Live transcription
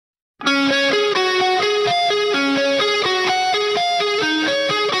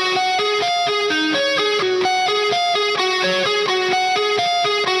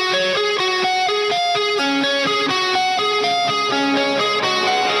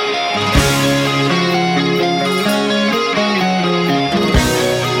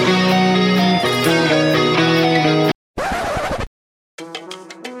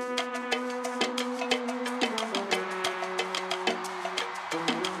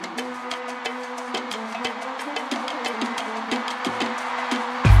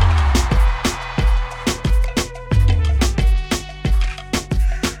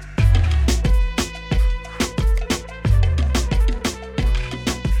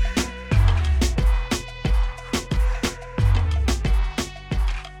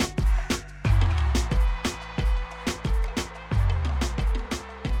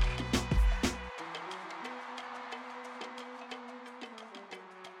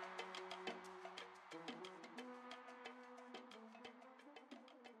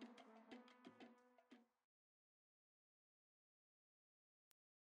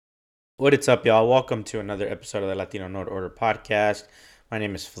What is up, y'all? Welcome to another episode of the Latino Nerd Order podcast. My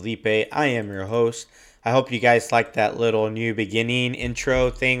name is Felipe. I am your host. I hope you guys like that little new beginning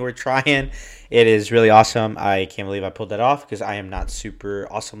intro thing we're trying. It is really awesome. I can't believe I pulled that off because I am not super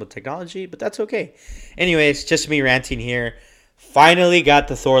awesome with technology, but that's okay. Anyways, just me ranting here. Finally got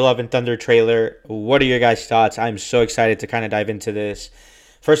the Thor Love and Thunder trailer. What are your guys' thoughts? I'm so excited to kind of dive into this.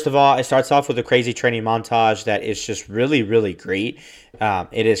 First of all, it starts off with a crazy training montage that is just really, really great.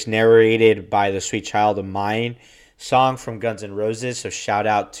 It is narrated by the Sweet Child of Mine song from Guns N' Roses. So shout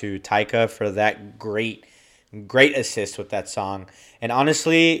out to Taika for that great assist with that song. And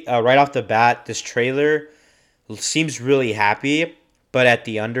honestly, right off the bat, this trailer seems really happy, but at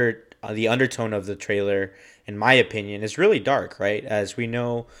the undertone of the trailer, in my opinion, is really dark. Right, as we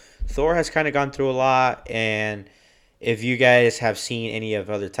know, Thor has kind of gone through a lot, and if you guys have seen any of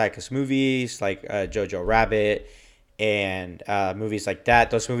other Taika's movies, like Jojo Rabbit and movies like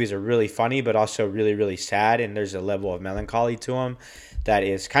that, those movies are really funny, but also really, really sad. And there's a level of melancholy to them that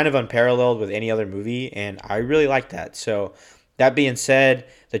is kind of unparalleled with any other movie. And I really like that. So, that being said,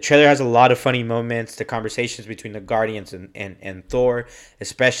 the trailer has a lot of funny moments. The conversations between the Guardians and Thor,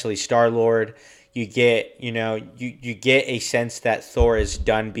 especially Star-Lord. You get a sense that Thor is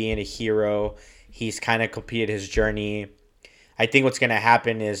done being a hero. He's kind of completed his journey. I think what's going to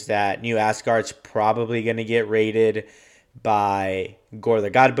happen is that New Asgard's probably going to get raided by Gore the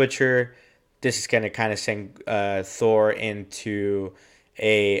God Butcher. This is going to kind of send Thor into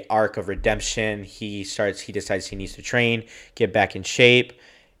a arc of redemption. He decides he needs to train, get back in shape,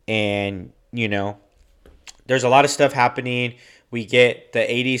 and there's a lot of stuff happening. We get the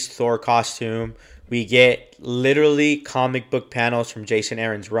 80s Thor costume. We get literally comic book panels from Jason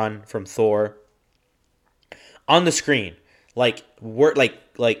Aaron's run from Thor on the screen. Like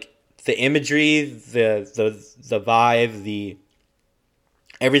the imagery, the vibe, the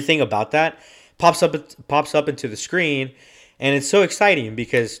everything about that pops up into the screen, and it's so exciting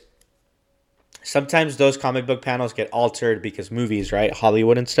because sometimes those comic book panels get altered because movies, right?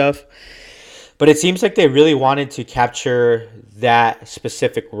 Hollywood and stuff. But it seems like they really wanted to capture that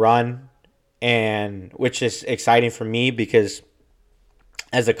specific run, and which is exciting for me because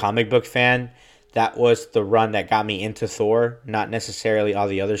as a comic book fan, that was the run that got me into Thor, not necessarily all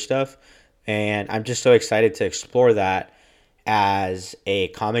the other stuff. And I'm just so excited to explore that as a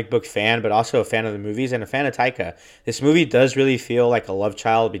comic book fan, but also a fan of the movies and a fan of Taika. This movie does really feel like a love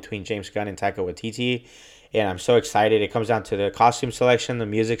child between James Gunn and Taika Waititi, and I'm so excited. It comes down to the costume selection, the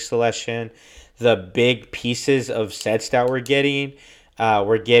music selection, the big pieces of sets that we're getting.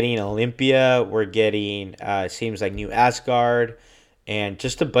 We're getting Olympia. We're getting, seems like New Asgard, and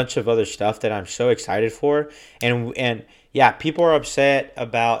just a bunch of other stuff that I'm so excited for. And yeah, people are upset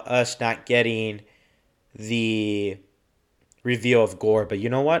about us not getting the reveal of Gore, but you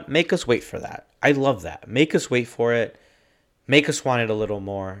know what? Make us wait for that. I love that. Make us wait for it. Make us want it a little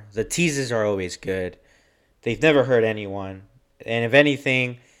more. The teases are always good. They've never hurt anyone. And if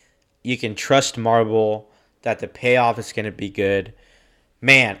anything, you can trust Marvel that the payoff is going to be good.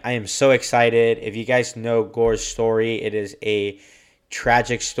 Man, I am so excited. If you guys know Gore's story, it is a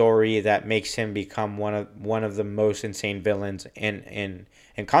tragic story that makes him become one of the most insane villains in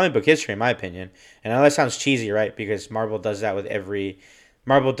comic book history, in my opinion. And I know that sounds cheesy, right? Because Marvel does that with every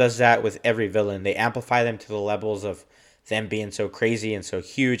villain. They amplify them to the levels of them being so crazy and so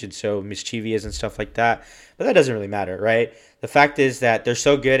huge and so mischievous and stuff like that. But that doesn't really matter, right? The fact is that they're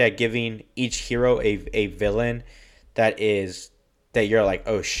so good at giving each hero a villain that you're like,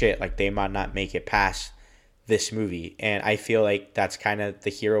 oh shit, like they might not make it past this movie. And I feel like that's kind of the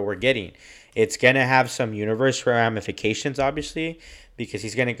hero we're getting. It's going to have some universe ramifications, obviously, because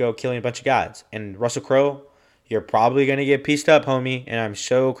he's going to go killing a bunch of gods. And Russell Crowe, you're probably going to get pieced up, homie. And I'm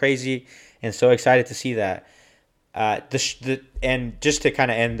so crazy and so excited to see that. And just to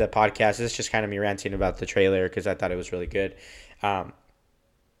kind of end the podcast, this is just kind of me ranting about the trailer because I thought it was really good.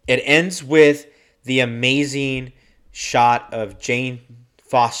 It ends with the amazing shot of Jane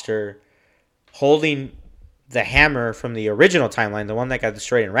Foster holding the hammer from the original timeline, the one that got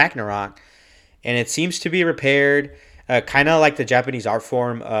destroyed in Ragnarok, and it seems to be repaired, kind of like the Japanese art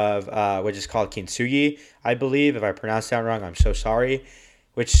form of which is called kintsugi, I believe. If I pronounced that wrong, I'm so sorry.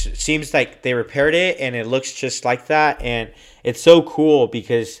 Which seems like they repaired it, and it looks just like that, and it's so cool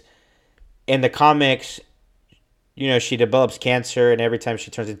because in the comics, she develops cancer, and every time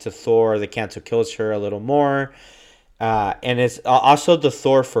she turns into Thor, the cancer kills her a little more. And it's also the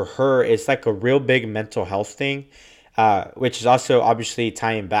Thor for her is like a real big mental health thing, which is also obviously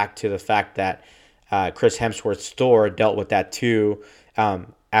tying back to the fact that Chris Hemsworth's Thor dealt with that too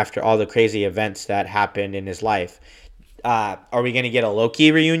after all the crazy events that happened in his life. Are we going to get a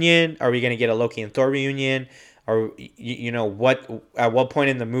Loki reunion? Are we going to get a Loki and Thor reunion? Or what? At what point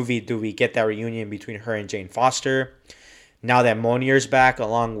in the movie do we get that reunion between her and Jane Foster? Now that Mjolnir's back,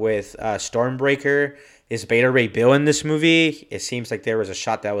 along with Stormbreaker, is Beta Ray Bill in this movie? It seems like there was a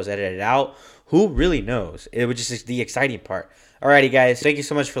shot that was edited out. Who really knows? It was just the exciting part. Alrighty, guys. Thank you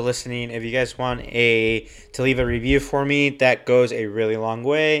so much for listening. If you guys want to leave a review for me, that goes a really long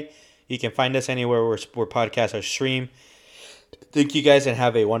way. You can find us anywhere where podcasts are streamed. Thank you guys and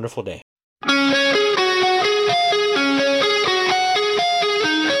have a wonderful day.